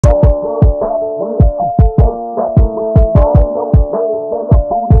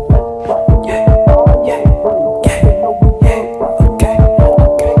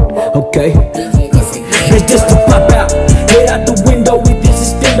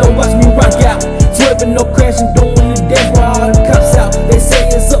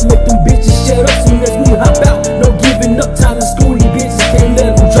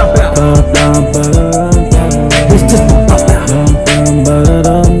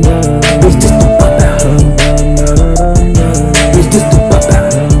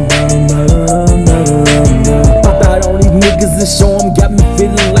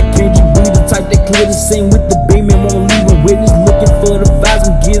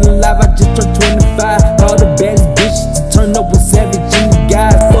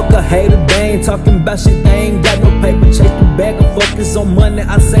about shit, they ain't got no paper. Chase the bag and focus on money,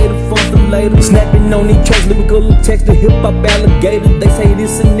 I say the funds them later. Snapping on these tracks, lyrical text, the hip-hop alligator. They say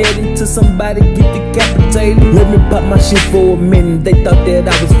this and that until somebody get decapitated. Let me pop my shit for a minute, they thought that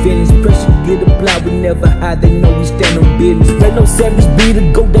I was finished. Pressure get applied, we never hide, they know we stand on business. They know savage be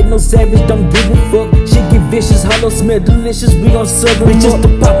the GOAT, they know savage don't give a fuck. Shit get vicious, hollow smell delicious, we gon' serve them just to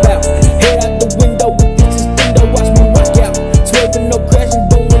pop out. Head out the window with this window, watch me rock out. Swerving, no crashing,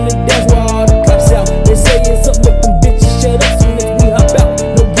 doing the dance while all the cops out. They say it's up, make them bitches shut up soon as we hop out.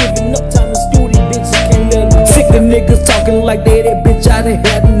 No giving up, time to stew these bitches, can't let them. Sick of niggas talking like they that bitch, I done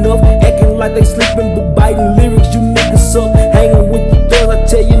had enough. Acting like they sleeping but biting lyrics, you niggas suck. Hanging with the thugs, I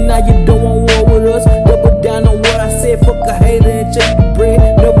tell you now you don't want war with us. Double down on what I said, fuck a hater and chase the bread.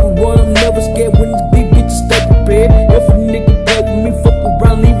 Never run, I'm never scared when these big bitches stay prepared. If a nigga play with me, fuck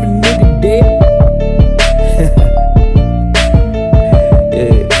around, leave a nigga dead.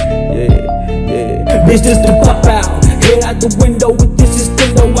 Bitch, just to pop out. Head out the window with this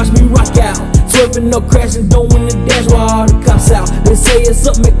Nintendo, watch me rock out. Swerving, no crashing, doing the dance while all the cops out. They say it's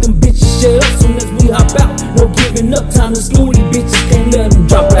up, make them bitches shut up soon as we hop out. No giving up, time to school these bitches, can't let them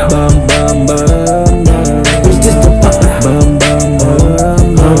drop out.